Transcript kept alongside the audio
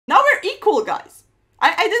equal, guys.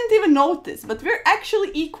 I didn't even notice, but we're actually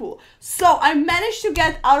equal. So I managed to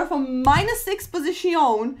get out of a -6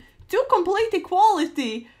 position to complete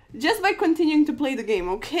equality just by continuing to play the game,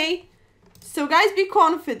 okay? So guys, be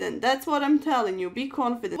confident. That's what I'm telling you. Be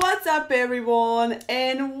confident. What's up, everyone?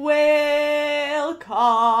 And welcome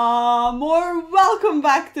or welcome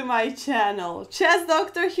back to my channel. Chess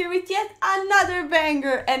Doctor here with yet another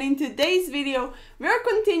banger. And in today's video, we're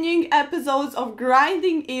continuing episodes of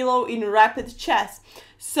grinding Elo in rapid chess.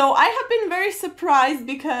 So I have been very surprised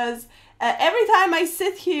because every time I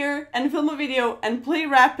sit here and film a video and play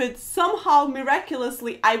rapid, somehow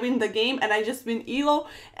miraculously I win the game and I just win Elo,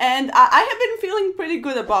 and I have been feeling pretty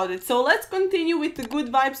good about it. So let's continue with the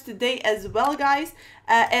good vibes today as well, guys.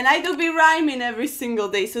 And I do be rhyming every single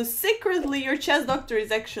day, so secretly your Chess Doctor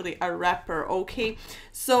is actually a rapper, okay?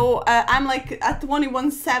 So I'm like a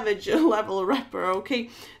 21 Savage level rapper, okay?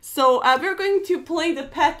 So we're going to play the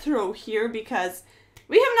Petro here because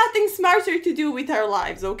we have nothing smarter to do with our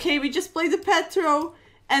lives, okay? We just play the Petro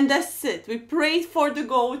and that's it. We pray for the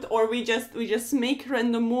GOAT, or we just make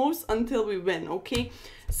random moves until we win, okay?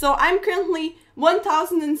 So I'm currently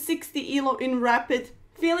 1060 Elo in rapid,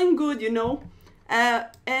 feeling good, you know?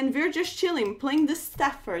 And we're just chilling, playing the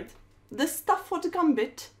Stafford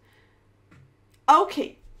Gambit.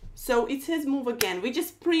 Okay, so it's his move again. We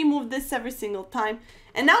just pre-move this every single time.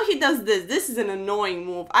 And now he does this. This is an annoying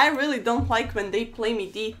move. I really don't like when they play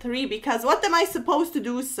me d3, because what am I supposed to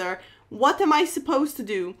do, sir? What am I supposed to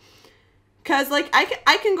do? Because, like,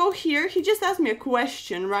 I can go here. He just asked me a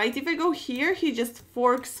question, right? If I go here, he just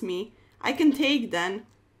forks me. I can take then.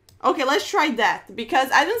 Okay, let's try that,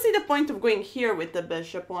 because I don't see the point of going here with the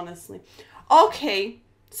bishop, honestly. Okay,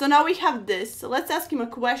 so now we have this. So let's ask him a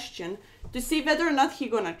question to see whether or not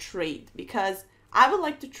he's gonna trade, because I would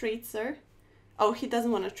like to trade, sir. Oh, he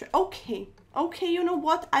doesn't want to trade. Okay. Okay, you know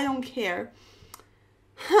what? I don't care.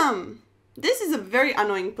 This is a very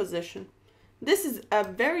annoying position. This is a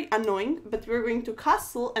very annoying, but we're going to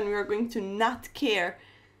castle and we're going to not care.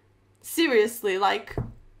 Seriously, like,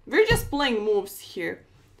 we're just playing moves here.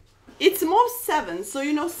 It's move 7, so,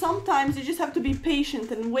 you know, sometimes you just have to be patient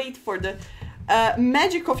and wait for the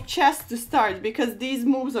magic of chess to start, because these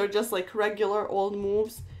moves are just like regular old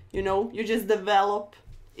moves, you know, you just develop.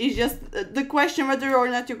 It's just the question whether or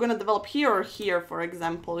not you're going to develop here or here, for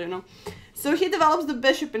example, you know. So he develops the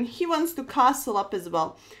bishop and he wants to castle up as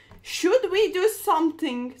well. Should we do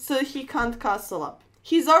something so he can't castle up?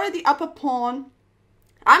 He's already up a pawn.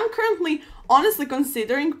 I'm currently honestly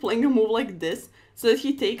considering playing a move like this so that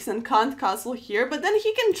he takes and can't castle here. But then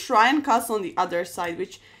he can try and castle on the other side,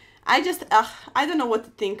 which I just, I don't know what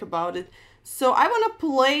to think about it. So I want to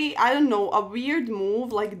play, I don't know, a weird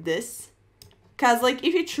move like this. Because, like,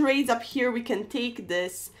 if he trades up here, we can take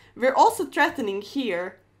this. We're also threatening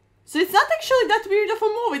here. So it's not actually that weird of a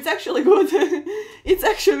move. It's actually good. It's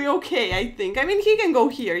actually okay, I think. I mean, he can go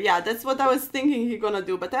here. Yeah, that's what I was thinking he's gonna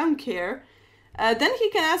do, but I don't care. Then he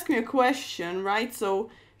can ask me a question, right? So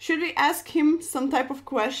should we ask him some type of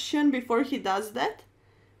question before he does that?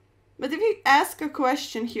 But if he asks a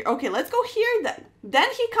question here... Okay, let's go here then. Then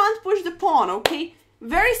he can't push the pawn, okay?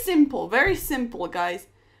 Very simple, guys.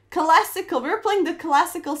 Classical. We're playing the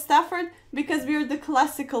classical Stafford because we're the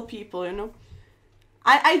classical people, you know.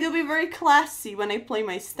 I do be very classy when I play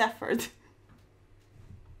my Stafford.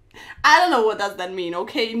 I don't know what does that mean,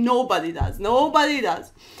 okay? Nobody does. Nobody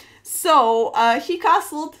does. So, he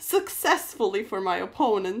castled successfully for my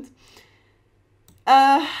opponent.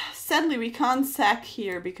 Sadly, we can't sack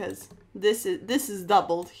here because this is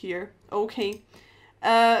doubled here. Okay.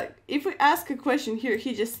 If we ask a question here,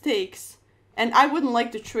 he just takes. And I wouldn't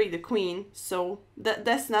like to trade the queen, so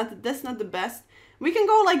that's not the best. We can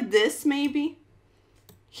go like this, maybe.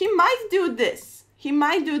 He might do this. He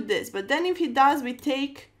might do this, but then if he does, we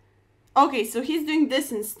take... Okay, so he's doing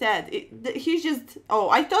this instead. He's just... Oh,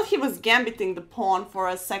 I thought he was gambiting the pawn for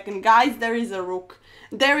a second. Guys, there is a rook.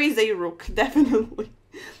 There is a rook, definitely.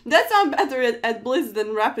 That's why I'm better at Blitz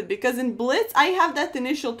than Rapid, because in Blitz, I have that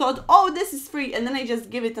initial thought, oh, this is free, and then I just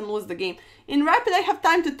give it and lose the game. In Rapid, I have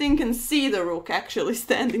time to think and see the rook actually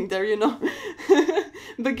standing there, you know.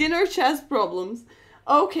 Beginner chess problems.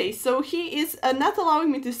 Okay, so he is not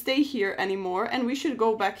allowing me to stay here anymore, and we should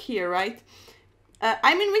go back here, right?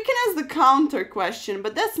 I mean, we can ask the counter question,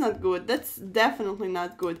 but that's not good. That's definitely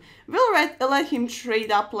not good. We'll let him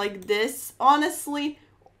trade up like this, honestly.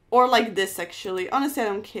 Or like this, actually. Honestly, I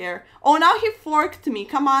don't care. Oh, now he forked me.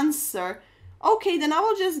 Come on, sir. Okay, then I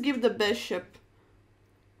will just give the bishop.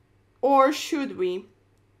 Or should we?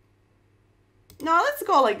 No, let's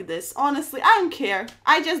go like this. Honestly, I don't care.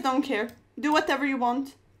 I just don't care. Do whatever you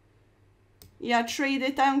want. Yeah, trade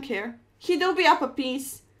it, I don't care. He do be up a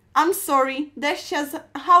piece. I'm sorry, that's just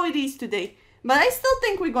how it is today. But I still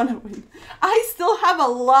think we're gonna win. I still have a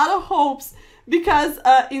lot of hopes because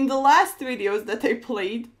in the last videos that I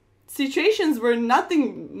played, situations were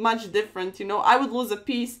nothing much different, you know. I would lose a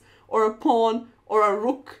piece or a pawn or a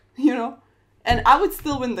rook, you know. And I would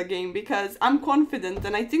still win the game because I'm confident,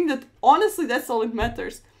 and I think that honestly that's all it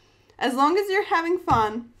matters. As long as you're having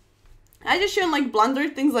fun. I just shouldn't like blunder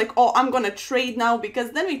things like, oh, I'm gonna trade now,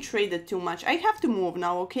 because then we traded too much. I have to move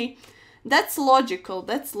now, okay? That's logical,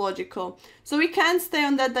 that's logical. So we can't stay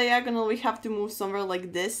on that diagonal, we have to move somewhere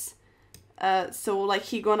like this. So like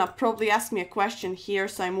he gonna probably ask me a question here,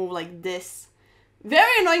 so I move like this.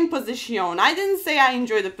 Very annoying position. I didn't say I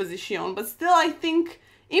enjoy the position, but still I think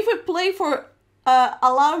if we play for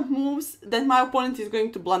a lot of moves, then my opponent is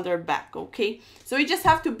going to blunder back, okay? So we just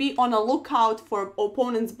have to be on a lookout for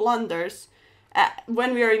opponent's blunders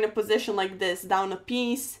when we are in a position like this, down a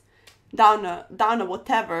piece, down a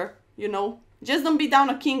whatever, you know? Just don't be down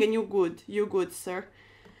a king and you good, sir.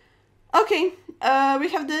 Okay, we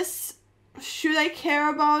have this. Should I care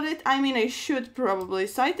about it? I mean, I should probably.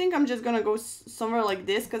 So I think I'm just gonna go somewhere like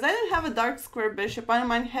this, because I don't have a dark square bishop. I don't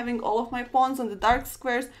mind having all of my pawns on the dark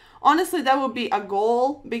squares. Honestly, that would be a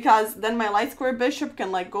goal, because then my light square bishop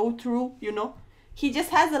can like go through, you know. He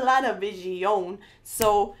just has a lot of vision.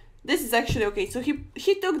 So this is actually okay. So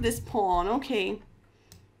he took this pawn, okay.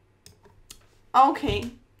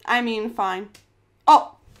 Okay, I mean, fine.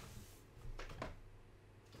 Oh!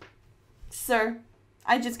 Sir,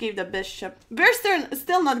 I just gave the bishop. We're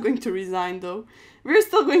still not going to resign though. We're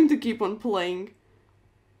still going to keep on playing.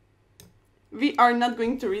 We are not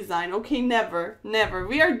going to resign. Okay, never, never.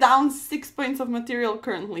 We are down 6 points of material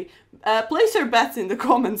currently. Place your bets in the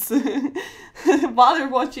comments while you're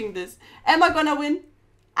watching this. Am I gonna win?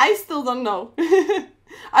 I still don't know.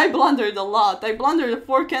 I blundered a lot. I blundered the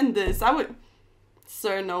fork and this. I would...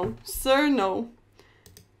 Sir, no. Sir, no.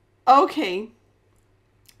 Okay.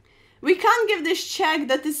 We can't give this check,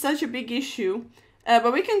 that is such a big issue.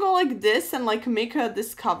 But we can go like this and like make a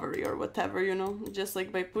discovery or whatever, you know. Just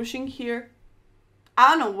like by pushing here.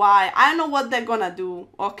 I don't know why. I don't know what they're gonna do,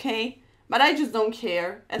 okay? But I just don't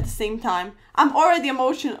care at the same time. I'm already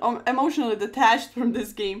emotionally detached from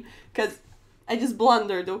this game because I just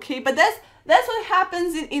blundered, okay? But that's what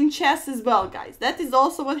happens in chess as well, guys. That is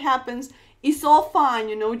also what happens. It's all fine,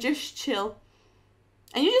 you know, just chill.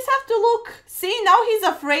 And you just have to look. See, now he's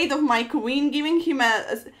afraid of my queen, giving him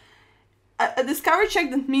a discovery check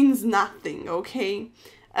that means nothing, okay?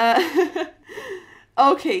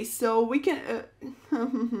 Okay, so we can...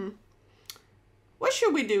 what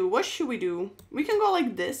should we do? What should we do? We can go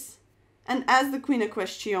like this and ask the queen a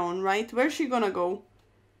question, right? Where's she gonna go?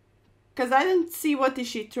 Because I don't see what is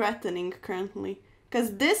she threatening currently.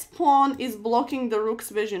 Because this pawn is blocking the rook's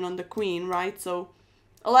vision on the queen, right? So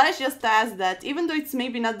let's just ask that, even though it's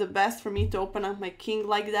maybe not the best for me to open up my king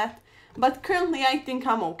like that. But currently I think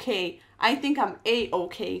I'm okay. I think I'm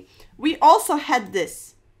A-okay. We also had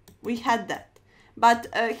this. We had that. But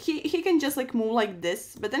he can just like move like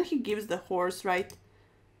this. But then he gives the horse, right?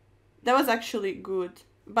 That was actually good.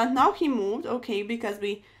 But now he moved, okay, because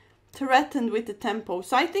we threatened with the tempo.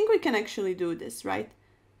 So I think we can actually do this, right?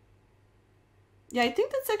 Yeah, I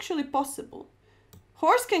think that's actually possible.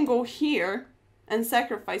 Horse can go here and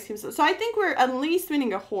sacrifice himself. So I think we're at least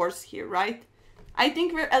winning a horse here, right? I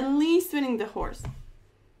think we're at least winning the horse.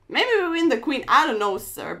 Maybe we win the queen. I don't know,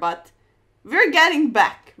 sir, but we're getting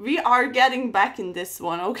back. We are getting back in this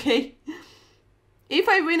one, okay? If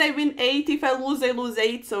I win 8. If I lose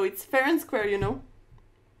 8. So it's fair and square, you know?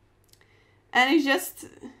 And it's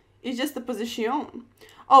just a position.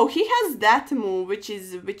 Oh, he has that move, which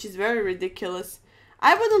is very ridiculous.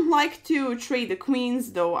 I wouldn't like to trade the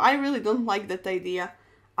queens, though. I really don't like that idea.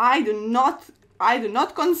 I do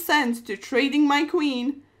not consent to trading my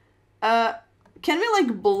queen. Can we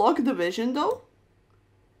like block the vision though?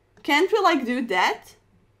 Can't we like do that?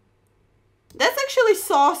 That's actually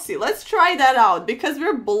saucy. Let's try that out because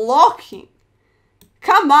we're blocking.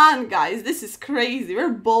 Come on, guys. This is crazy. We're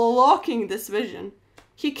blocking this vision.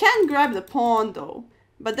 He can't grab the pawn though.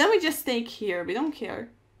 But then we just take here. We don't care.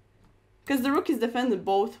 Because the rook is defended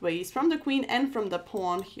both ways. From the queen and from the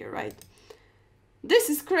pawn here, right? This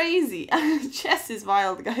is crazy. Chess is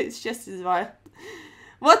wild, guys. Chess is wild.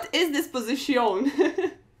 What is this position?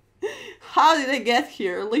 How did I get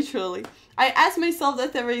here? Literally. I ask myself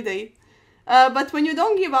that every day. But when you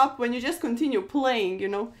don't give up, when you just continue playing, you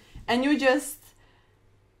know, and you just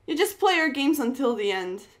play your games until the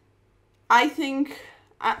end, I think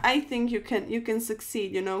you can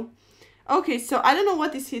succeed, you know. Okay, so I don't know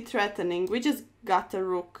what is he threatening. We just got a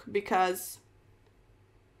rook because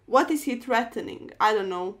What is he threatening? I don't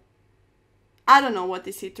know. I don't know what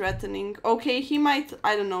is he threatening. Okay, he might,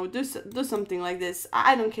 I don't know, do something like this.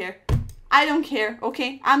 I don't care. I don't care,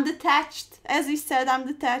 okay? I'm detached. As he said, I'm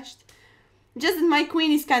detached. Just that my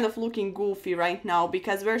queen is kind of looking goofy right now,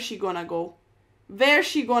 because where's she gonna go? Where's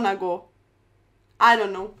she gonna go? I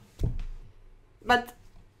don't know. But,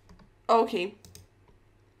 okay.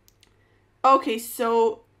 Okay,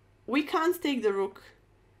 so we can't take the rook.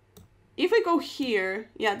 If we go here,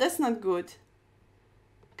 yeah, that's not good.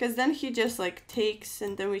 Because then he just like takes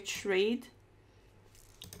and then we trade.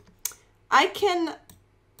 I can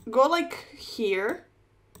go like here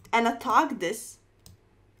and attack this.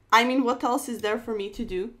 I mean, what else is there for me to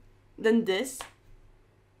do than this?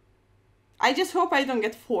 I just hope I don't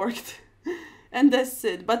get forked. And that's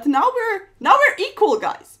it. But now we're equal,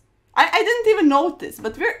 guys. I didn't even notice,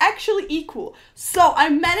 but we're actually equal. So I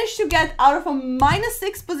managed to get out of a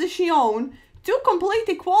 -6 position to complete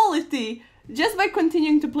equality just by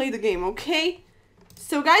continuing to play the game, okay?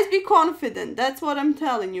 So guys, be confident. That's what I'm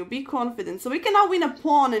telling you. Be confident. So we can now win a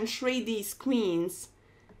pawn and trade these queens.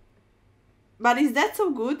 But is that so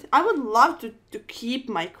good? I would love to keep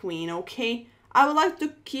my queen, okay? I would like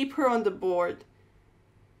to keep her on the board.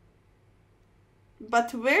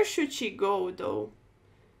 But where should she go, though?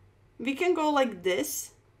 We can go like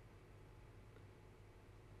this.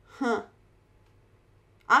 Huh.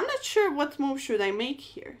 I'm not sure what move should I make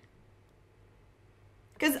here.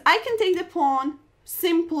 Because I can take the pawn,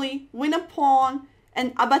 simply win a pawn,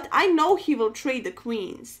 and but I know he will trade the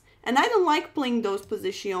queens. And I don't like playing those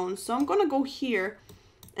positions, so I'm gonna go here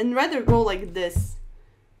and rather go like this.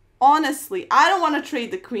 Honestly, I don't want to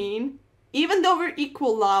trade the queen. Even though we're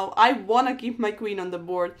equal now, I want to keep my queen on the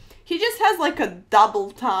board. He just has like a double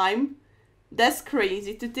time. That's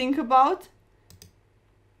crazy to think about.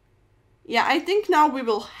 Yeah, I think now we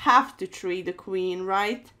will have to trade the queen,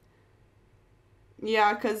 right?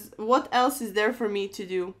 Yeah, because what else is there for me to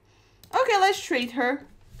do? Okay, let's trade her.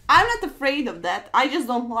 I'm not afraid of that. I just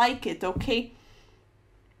don't like it, okay?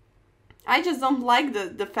 I just don't like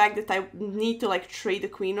the fact that I need to like trade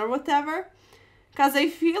the queen or whatever. Because I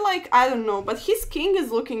feel like, I don't know, but his king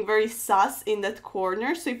is looking very sus in that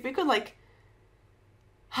corner. So if we could like,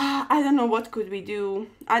 I don't know, what could we do?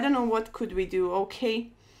 I don't know what could we do,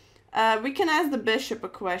 okay? We can ask the bishop a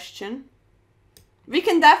question. We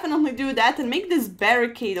can definitely do that and make this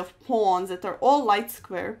barricade of pawns that are all light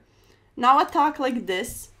square. Now attack like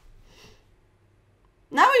this.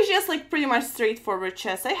 Now it's just like pretty much straightforward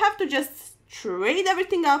chess. I have to just trade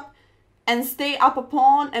everything up and stay up a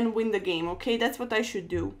pawn and win the game, okay? That's what I should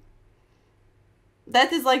do.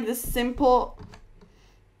 That is like the simple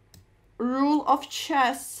rule of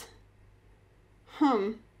chess.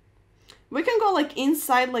 We can go like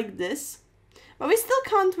inside like this. But we still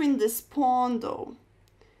can't win this pawn though.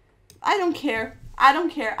 I don't care. I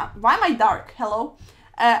don't care. Why am I dark? Hello?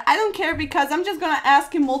 I don't care because I'm just gonna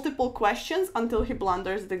ask him multiple questions until he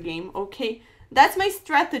blunders the game, okay? That's my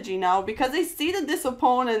strategy now because I see that this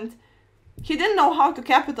opponent, he didn't know how to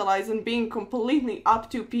capitalize on being completely up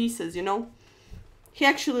 2 pieces, you know? He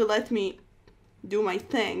actually let me do my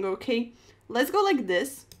thing, okay? Let's go like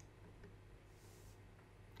this.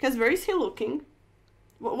 Because where is he looking?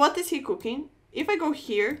 What is he cooking? If I go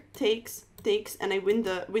here, takes, and I win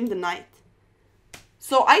the knight.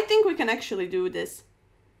 So I think we can actually do this.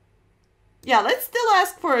 Yeah, let's still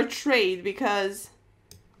ask for a trade because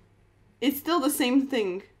it's still the same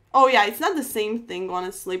thing. Oh yeah, it's not the same thing,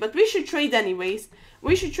 honestly, but we should trade anyways.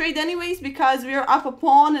 We should trade anyways because we are up a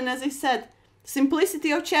pawn, and as I said,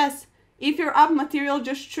 simplicity of chess. If you're up material,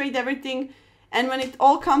 just trade everything, and when it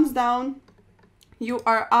all comes down, you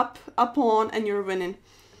are up a pawn and you're winning.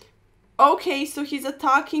 Okay, so he's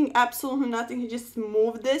attacking absolutely nothing. He just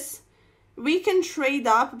moved this. We can trade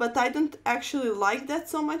up, but I don't actually like that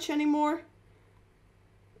so much anymore.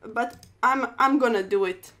 But I'm gonna do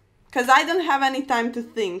it. Because I don't have any time to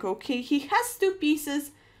think, okay? He has 2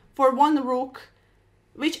 pieces for 1 rook.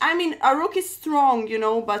 Which, I mean, a rook is strong, you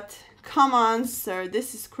know, but come on, sir.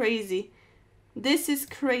 This is crazy. This is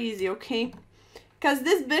crazy, okay? Because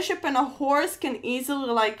this bishop and a horse can easily,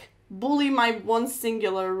 like, bully my 1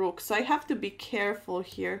 singular rook. So I have to be careful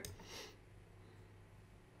here.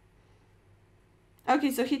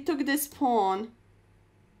 Okay, so he took this pawn.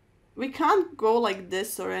 We can't go like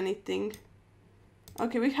this or anything.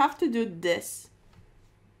 Okay, we have to do this.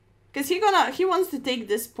 Because he wants to take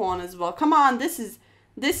this pawn as well. Come on, this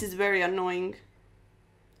is very annoying.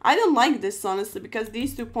 I don't like this, honestly, because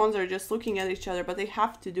these 2 pawns are just looking at each other, but they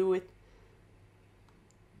have to do it.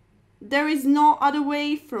 There is no other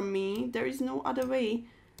way from me. There is no other way.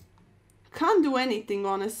 Can't do anything,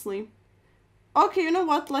 honestly. Okay, you know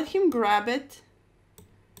what? Let him grab it.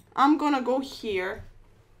 I'm gonna go here.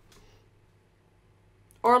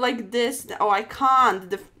 Or like this. Oh, I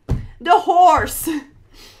can't. The horse!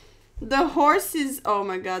 The horse is, oh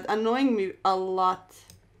my god, annoying me a lot.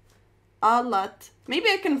 A lot. Maybe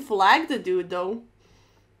I can flag the dude though.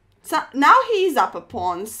 So now he's up a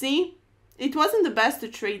pawn, see? It wasn't the best to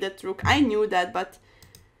trade that rook. I knew that, but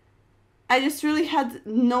I just really had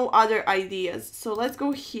no other ideas. So let's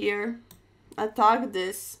go here. Attack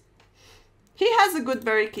this. He has a good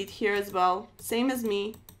barricade here as well. Same as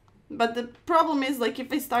me. But the problem is, like,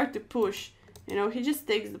 if I start to push, you know, he just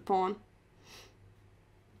takes the pawn.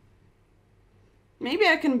 Maybe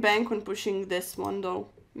I can bank on pushing this one though.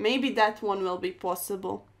 Maybe that one will be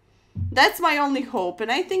possible. That's my only hope.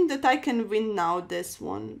 And I think that I can win now this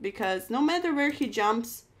one. Because no matter where he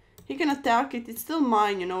jumps, he can attack it. It's still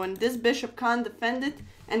mine, you know. And this bishop can't defend it.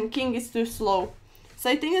 And king is too slow. So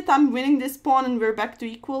I think that I'm winning this pawn and we're back to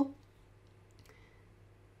equal.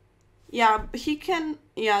 Yeah, he can...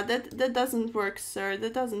 Yeah, that doesn't work, sir.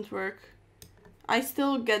 That doesn't work. I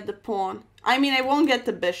still get the pawn. I mean, I won't get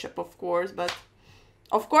the bishop, of course, but...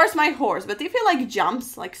 Of course, my horse. But if he, like,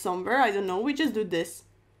 jumps, like, somewhere, I don't know, we just do this.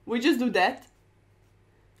 We just do that.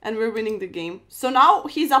 And we're winning the game. So now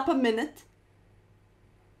he's up a minute.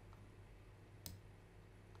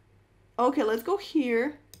 Okay, let's go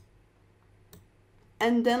here.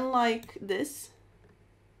 And then like this.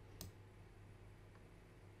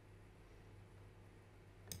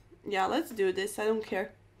 Yeah, let's do this. I don't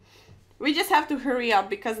care. We just have to hurry up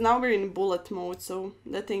because now we're in bullet mode, so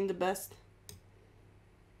that ain't the best.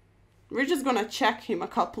 We're just gonna check him a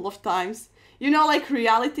couple of times. You know, like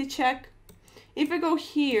reality check. If we go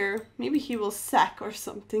here, maybe he will sack or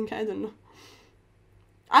something. I don't know.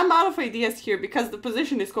 I'm out of ideas here because the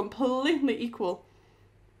position is completely equal.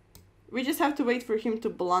 We just have to wait for him to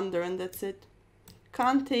blunder and that's it.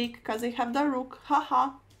 Can't take because I have the rook.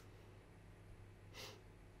 Haha.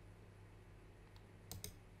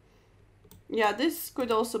 Yeah, this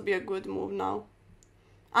could also be a good move now.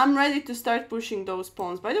 I'm ready to start pushing those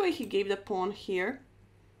pawns. By the way, he gave the pawn here.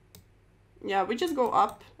 Yeah, we just go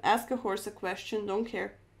up, ask a horse a question, don't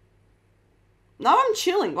care. Now I'm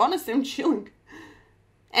chilling, honestly, I'm chilling.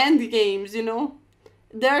 End games, you know,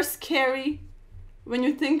 they're scary when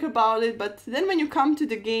you think about it, but then when you come to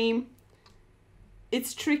the game,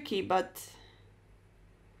 it's tricky, but...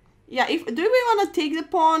 Yeah, do we want to take the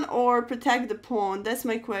pawn or protect the pawn? That's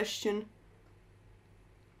my question.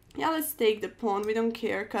 Yeah, let's take the pawn, we don't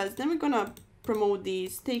care, because then we're gonna promote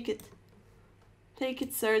these. Take it. Take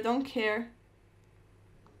it, sir, don't care.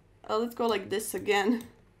 Let's go like this again.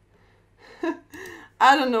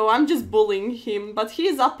 I don't know, I'm just bullying him, but he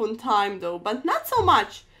is up on time though, but not so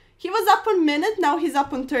much. He was up on minute, now he's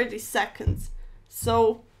up on 30 seconds.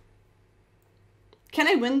 So, can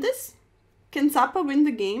I win this? Can Capa win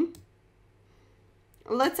the game?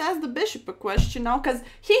 Let's ask the bishop a question now, because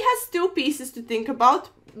he has two pieces to think about.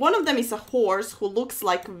 One of them is a horse who looks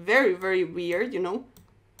like very, very weird, you know.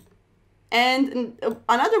 And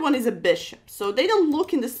another one is a bishop. So they don't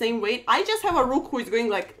look in the same way. I just have a rook who is going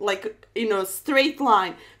like in a straight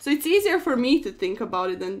line. So it's easier for me to think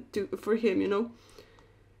about it than for him, you know.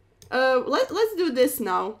 Let's do this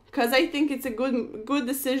now, because I think it's a good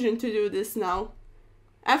decision to do this now.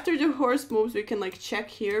 After the horse moves, we can like check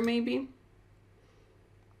here maybe.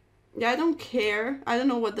 Yeah, I don't care. I don't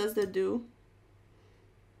know what does that do.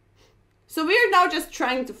 So we are now just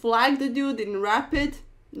trying to flag the dude in rapid.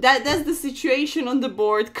 That's the situation on the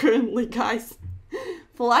board currently, guys.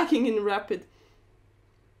 Flagging in rapid.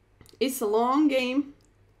 It's a long game.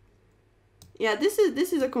 Yeah, this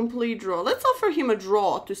is a complete draw. Let's offer him a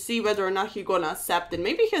draw to see whether or not he's gonna accept it.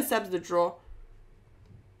 Maybe he accepts the draw.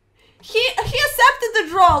 He accepted the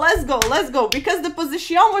draw. Let's go. Because the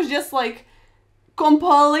position was just like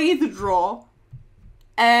complete draw.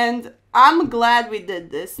 And I'm glad we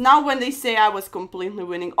did this. Now when they say I was completely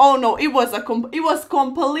winning. Oh no, it was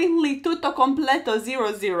completely tutto completo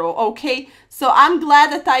 0-0, okay? So I'm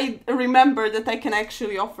glad that I remember that I can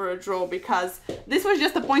actually offer a draw, because this was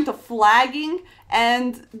just a point of flagging,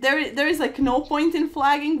 and there is like no point in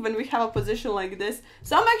flagging when we have a position like this.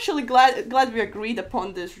 So I'm actually glad we agreed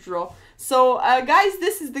upon this draw. So guys,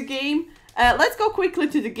 this is the game. Let's go quickly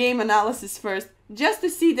to the game analysis first, just to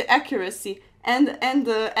see the accuracy and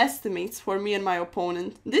the estimates for me and my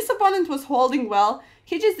opponent. This opponent was holding well.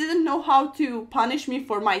 He just didn't know how to punish me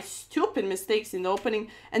for my stupid mistakes in the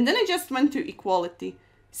opening, and then I just went to equality.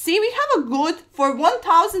 See, we have a good, for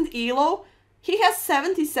 1000 elo, He has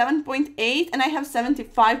 77.8 and I have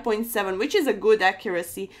 75.7, which is a good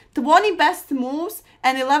accuracy. 20 best moves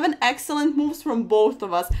and 11 excellent moves from both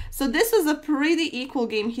of us. So this was a pretty equal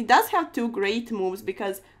game. He does have 2 great moves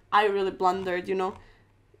because I really blundered, you know.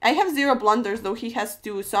 I have 0 blunders though, he has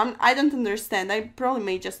 2, so I don't understand. I probably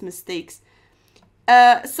made just mistakes.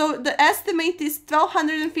 So the estimate is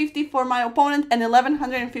 1250 for my opponent and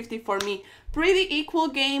 1150 for me. Pretty equal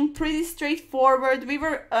game, pretty straightforward. We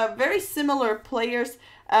were very similar players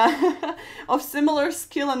of similar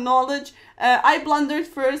skill and knowledge. I blundered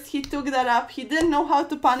first, he took that up, he didn't know how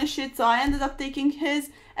to punish it, so I ended up taking his,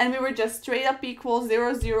 and we were just straight up equal,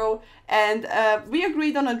 0-0, and we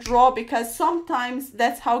agreed on a draw because sometimes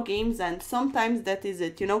that's how games end, sometimes that is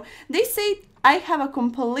it, you know. They say I have a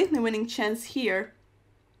completely winning chance here,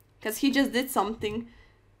 because he just did something,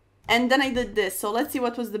 and then I did this, so let's see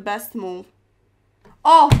what was the best move.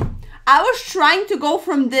 Oh, I was trying to go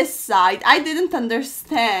from this side. I didn't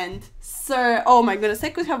understand, sir. Oh my goodness, I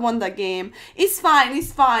could have won that game. It's fine,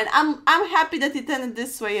 it's fine. I'm happy that it ended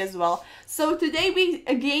this way as well. So today we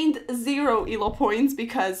gained 0 elo points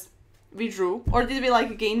because we drew. Or did we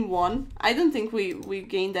like gain 1? I don't think we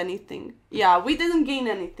gained anything. Yeah, we didn't gain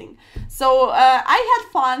anything. So I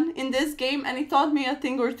had fun in this game and it taught me a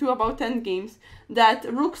thing or two about end games.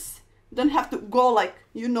 That rooks don't have to go like,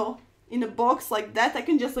 you know, in a box like that. I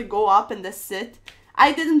can just like go up and that's it.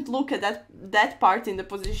 I didn't look at that part in the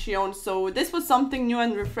position, so this was something new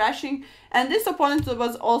and refreshing. And this opponent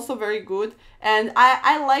was also very good, and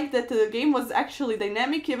I like that the game was actually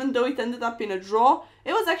dynamic, even though it ended up in a draw.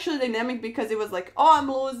 It was actually dynamic because it was like, oh,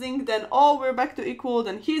 I'm losing, then oh, we're back to equal,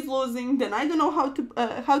 then he's losing, then I don't know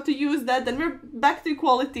how to use that, then we're back to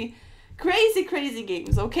equality. Crazy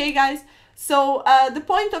games, okay guys? So the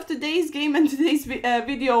point of today's game and today's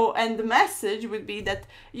video and the message would be that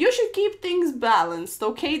you should keep things balanced,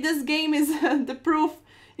 okay? This game is the proof.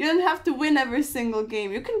 You don't have to win every single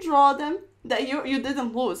game. You can draw them, that you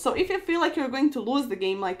didn't lose. So if you feel like you're going to lose the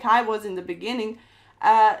game like I was in the beginning,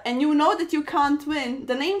 and you know that you can't win,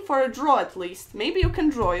 then aim for a draw at least. Maybe you can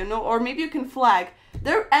draw, you know, or maybe you can flag.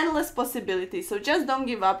 There are endless possibilities, so just don't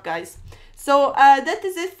give up, guys. So that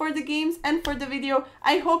is it for the games and for the video.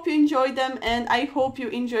 I hope you enjoyed them and I hope you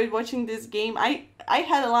enjoyed watching this game. I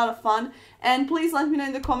had a lot of fun, and please let me know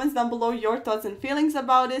in the comments down below your thoughts and feelings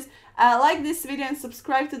about this. Like this video and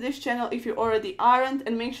subscribe to this channel if you already aren't,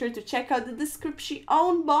 and make sure to check out the description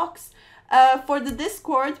box for the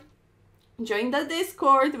Discord. Join the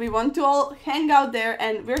Discord. We want to all hang out there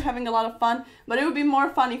and we're having a lot of fun, but it would be more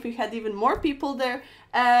fun if we had even more people there.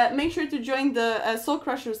 Make sure to join the Soul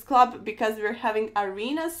Crushers Club because we're having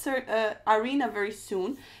arena very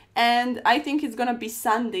soon, and I think it's gonna be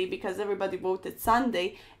Sunday because everybody voted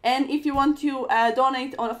Sunday. And if you want to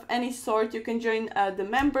donate of any sort, you can join the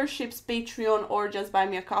memberships, Patreon, or just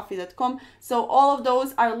buymeacoffee.com. So all of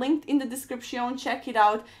those are linked in the description. Check it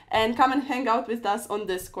out and come and hang out with us on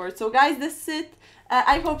Discord. So guys, that's it.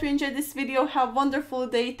 I hope you enjoyed this video. Have a wonderful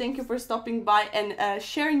day. Thank you for stopping by and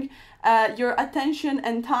sharing your attention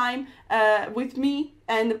and time with me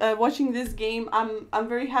and watching this game. I'm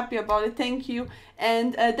very happy about it. Thank you.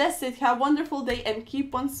 And that's it. Have a wonderful day and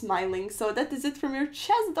keep on smiling. So that is it from your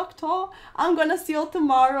chess doctor. I'm gonna see you all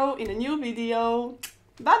tomorrow in a new video.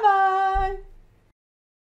 Bye bye.